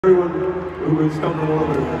Everyone who's come from all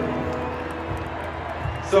over the place.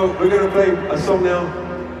 So we're going to play a song now.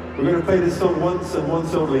 We're going to play this song once and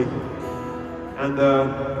once only. And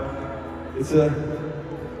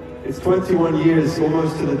it's 21 years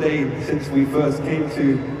almost to the day since we first came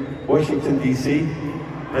to Washington, D.C.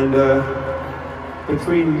 And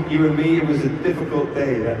between you and me, it was a difficult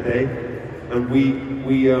day that day. And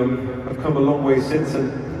we have come a long way since.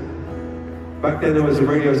 And back then there was a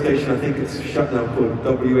radio station, I think it's shut now, called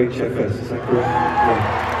WHFS, is that correct? Yeah.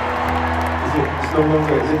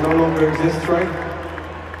 It no longer exists, right?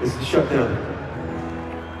 It's shut down.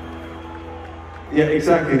 Yeah,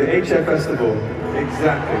 exactly, the HF Festival,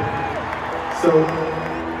 exactly. So,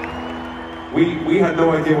 we had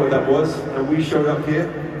no idea what that was, and we showed up here,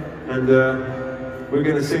 and we're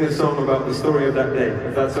going to sing a song about the story of that day,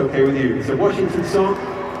 if that's okay with you. It's a Washington song,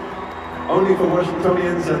 only for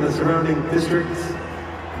Washingtonians and the surrounding districts.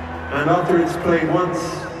 And after it's played once,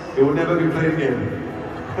 it will never be played again.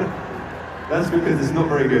 That's because it's not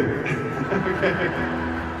very good. Okay.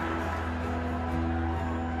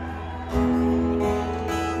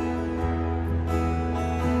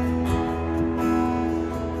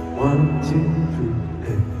 1, 2, 3,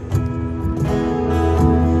 8.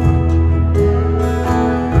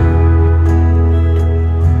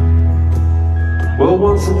 Well,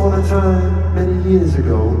 once upon a time, many years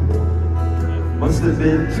ago, must have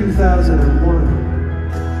been 2001.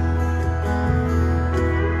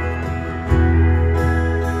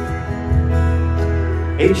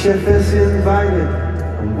 HFS invited,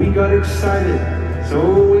 and we got excited, so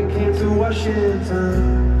we came to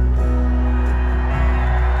Washington.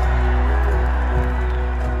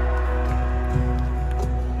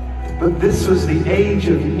 But this was the age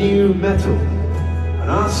of new metal, and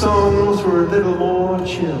our songs were a little more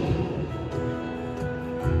chill.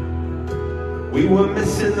 We were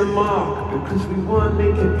missing the mark because we weren't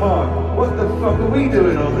Linkin Park. What the fuck are we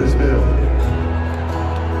doing on this bill?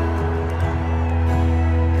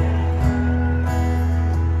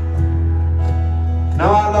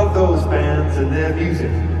 Now I love those bands and their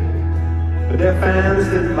music, but their fans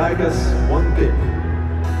didn't like us one bit.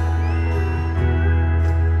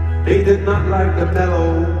 They did not like the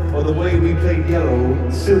mellow or the way we played Yellow.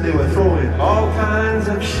 Soon they were throwing all kinds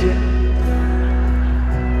of shit.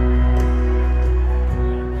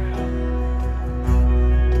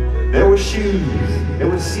 There were shoes, there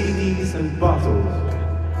were CDs and bottles.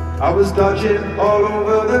 I was dodging all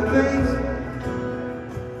over the place.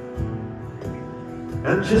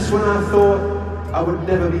 And just when I thought I would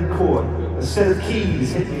never be caught, a set of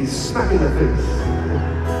keys hit me smack in the face.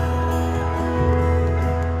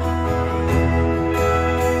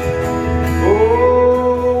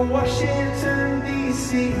 Oh, Washington,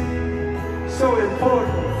 D.C., so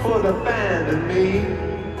important for the band and me.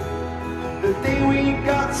 The day we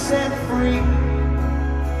got set free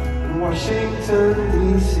in Washington,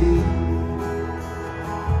 D.C.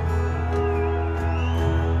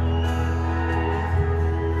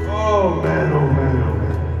 Oh man, oh man, oh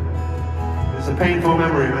man. It's a painful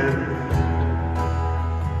memory, man.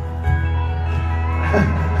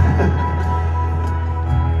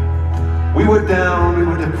 We were down, we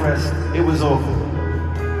were depressed, it was awful.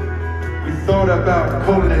 We thought about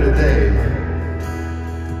calling it a day.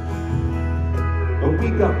 But we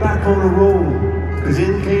got back on the road, cause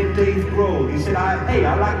in came Dave Grohl. He said, hey,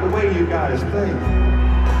 I like the way you guys play.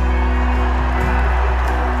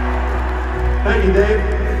 Thank you, Dave.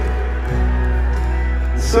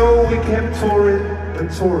 So we kept touring and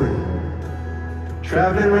touring,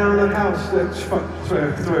 traveling around the house. So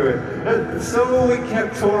we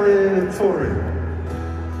kept touring and touring,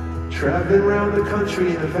 traveling around the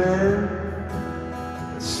country in a van.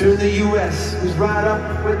 Soon the US was right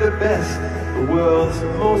up with the best, the world's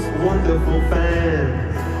most wonderful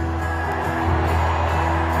fans.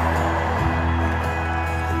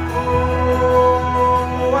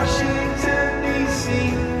 Oh, Washington, D.C.,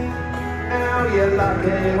 now you're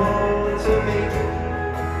locking on to me.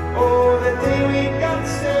 Oh, the day we got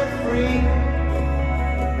set free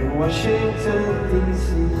in Washington, D.C.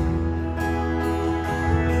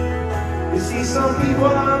 You see, some people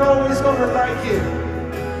aren't always gonna like it.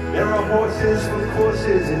 There are horses for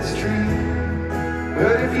courses, it's true.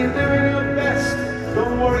 But if you're doing your best,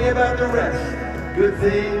 don't worry about the rest. Good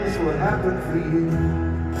things will happen for you.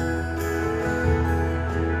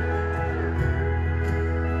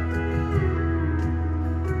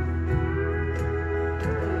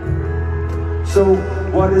 So,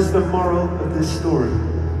 what is the moral of this story?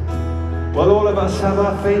 Well, all of us have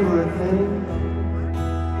our favorite thing.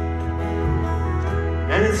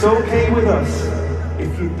 And it's okay with us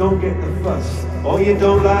if you don't get the fuss, or you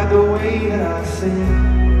don't like the way that I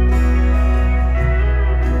sing.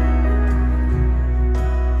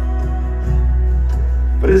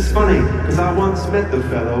 it's funny, because I once met the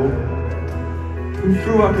fellow who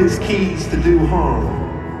threw up his keys to do harm.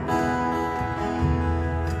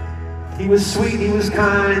 He was sweet, he was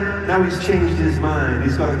kind, now he's changed his mind.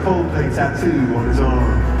 He's got a Coldplay tattoo on his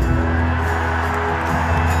arm.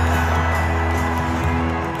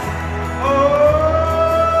 Oh,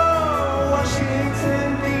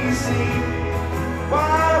 Washington, D.C., what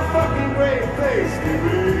a fucking great place to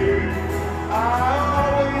be. I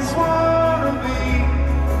always wanna be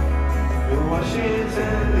in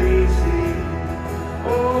Washington, D.C.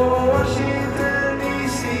 Oh, Washington,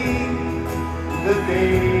 D.C., the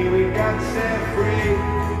day we got set free.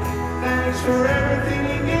 Thanks for everything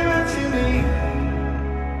you given to me.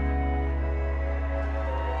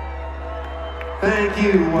 Thank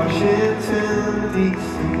you, Washington,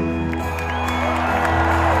 D.C.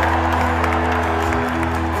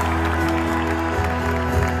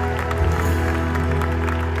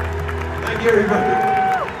 Thank you, everybody.